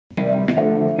Hi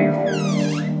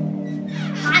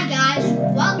guys,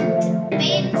 welcome to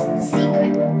Ben's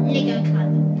Secret Lego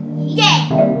Club. Yeah!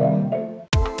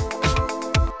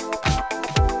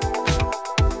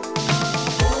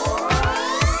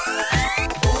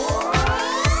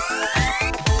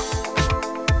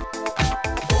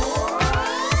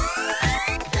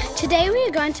 Today we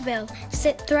are going to build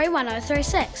Set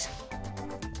 31036.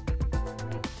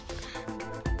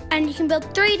 And you can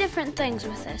build 3 different things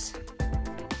with this.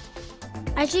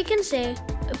 As you can see,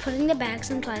 we're putting the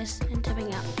bags in place and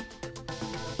tipping up.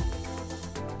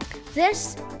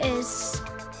 This is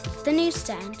the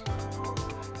newsstand.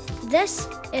 This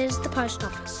is the post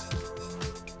office.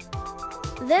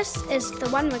 This is the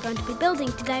one we're going to be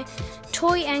building today,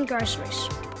 toy and groceries.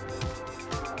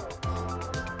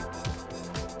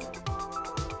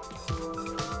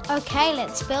 Okay,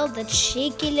 let's build the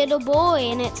cheeky little boy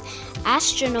in its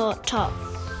astronaut top.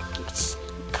 It's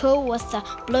cool with the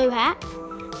blue hat.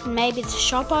 Maybe the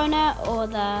shop owner or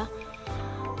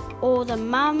the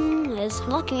mum is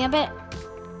looking a bit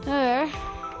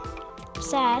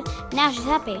sad. Now she's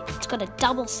happy. It's got a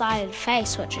double-sided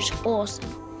face, which is awesome.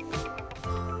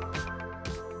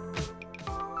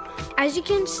 As you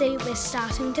can see, we're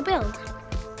starting to build.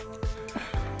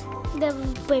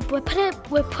 We're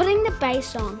putting the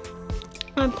base on.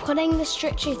 I'm putting the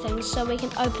stretchy things so we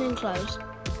can open and close.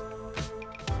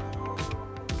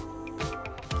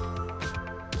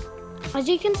 As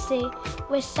you can see,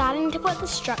 we're starting to put the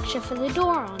structure for the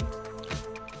door on.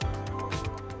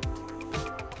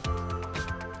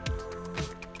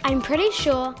 I'm pretty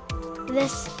sure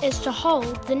this is to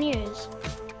hold the news.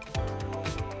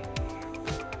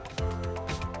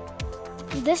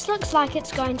 This looks like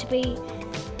it's going to be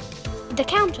the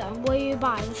counter where you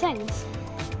buy the things.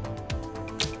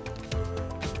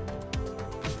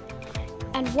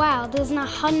 And wow, there's an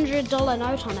 $100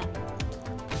 note on it.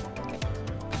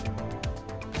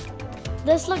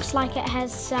 This looks like it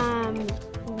has some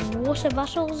water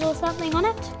bottles or something on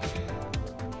it.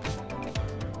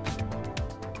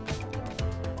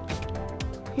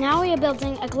 Now we are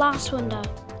building a glass window.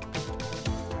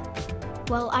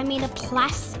 Well, I mean a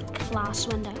plastic glass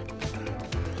window.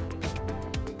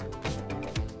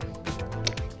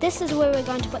 This is where we're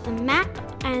going to put the map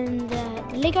and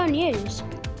the Lego news.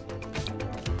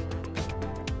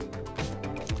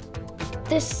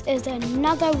 This is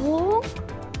another wall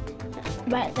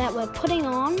that we're putting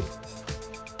on.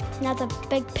 Another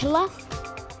big pillar.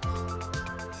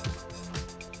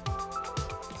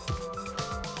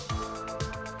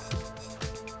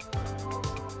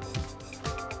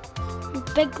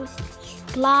 Big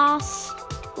glass,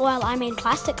 well, I mean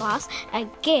plastic glass,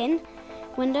 again,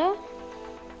 window.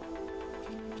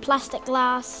 Plastic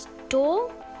glass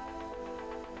door.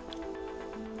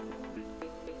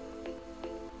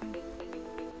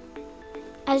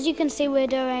 As you can see, we're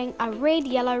doing a red,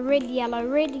 yellow, red, yellow,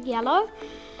 red, yellow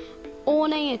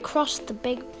awning across the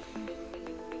big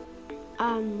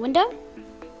window.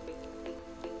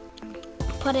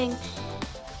 Putting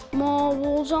more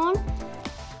walls on.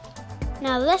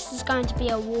 Now this is going to be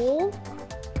a wall,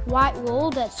 white wall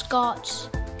that's got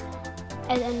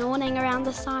an awning around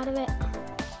the side of it.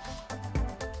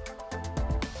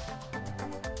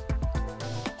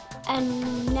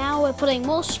 And now we're putting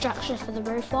more structure for the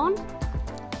roof on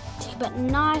to keep it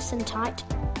nice and tight.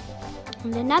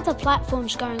 And another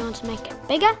platform's going on to make it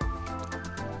bigger.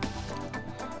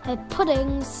 We're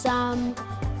putting some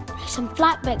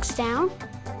flat bricks down.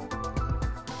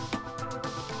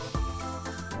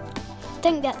 I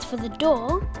think that's for the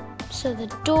door, so the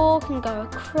door can go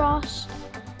across,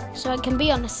 so it can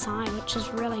be on the side, which is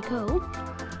really cool.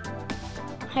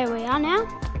 Here we are now,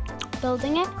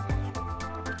 building it.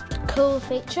 Cool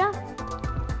feature.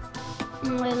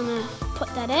 And we're gonna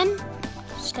put that in.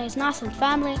 Stays nice and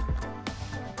firmly.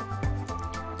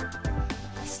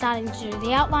 Starting to do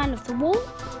the outline of the wall.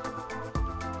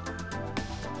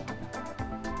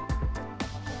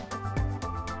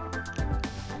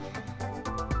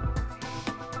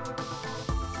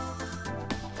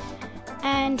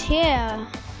 And here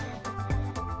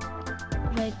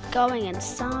we're going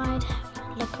inside, have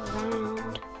a look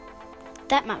around.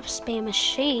 That must be a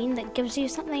machine that gives you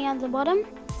something at the bottom.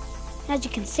 As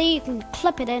you can see, you can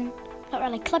clip it in. Not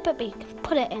really clip it, but you can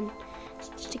put it in.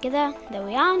 So it's together. There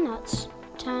we are. Now it's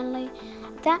internally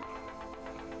like that.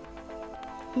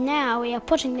 Now we are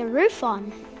putting the roof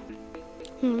on.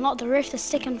 Not the roof, the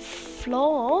second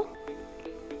floor.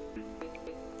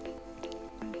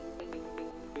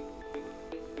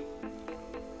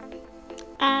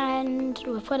 And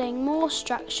we're putting more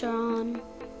structure on.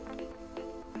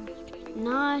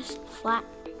 Nice, flat.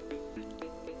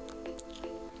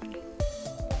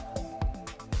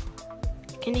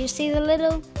 Can you see the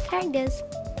little characters?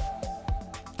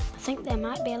 I think there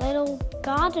might be a little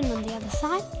garden on the other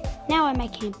side. Now we're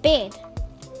making a bed.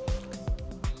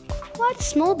 Quite a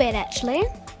small bed actually.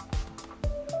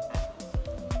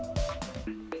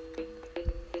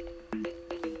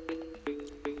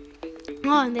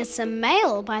 Oh, and there's some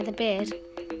mail by the bed.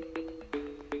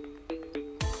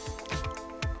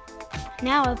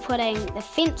 Now we're putting the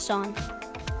fence on.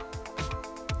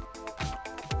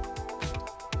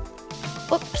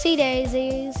 Whoopsie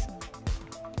daisies.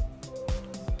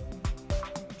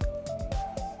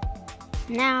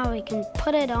 Now we can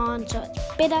put it on so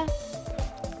it's better.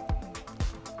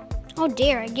 Oh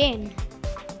dear, again.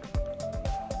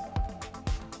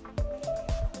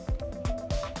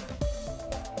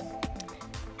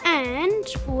 And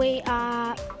we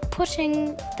are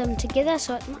putting them together,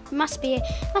 so it must be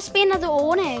another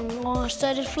awning, or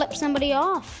so to flip somebody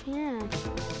off. Yeah.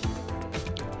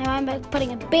 Now I'm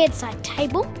putting a bedside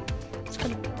table. It's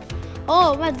got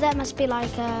oh, well, that must be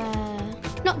like a,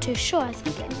 not too sure. I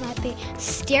think it might be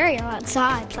stereo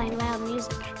outside playing loud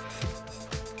music.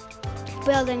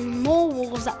 Building more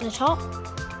walls up the top.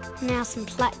 Now some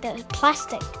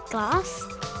plastic glass.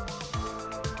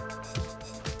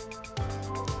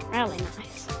 Really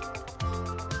nice.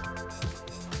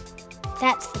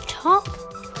 That's the top.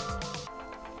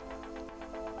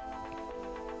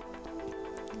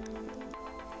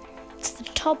 It's the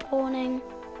top awning.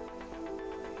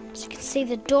 As you can see,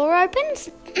 the door opens.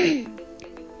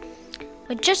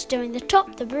 We're just doing the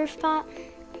top, the roof part,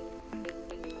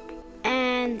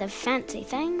 and the fancy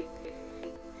thing.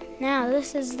 Now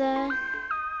this is the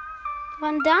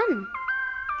one done.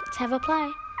 Let's have a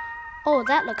play. Oh,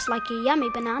 that looks like a yummy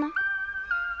banana.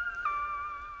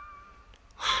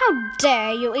 How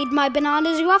dare you eat my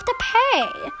bananas? You have to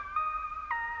pay.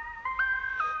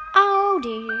 Oh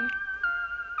dear.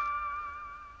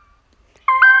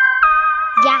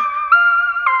 Yeah.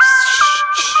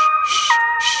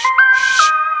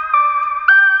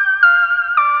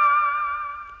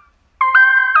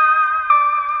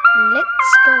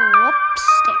 Let's go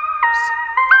upstairs.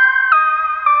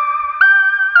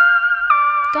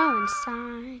 Go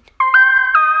inside.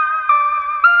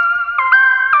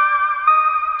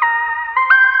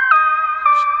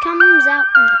 She comes out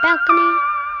on the balcony,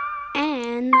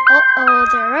 and uh-oh,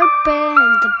 they're open,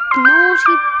 and the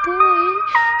naughty boy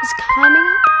is coming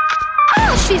up.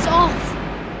 Ah, she's off.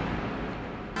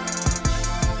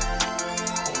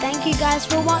 Thank you guys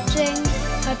for watching.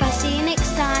 Hope I see you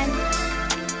next time.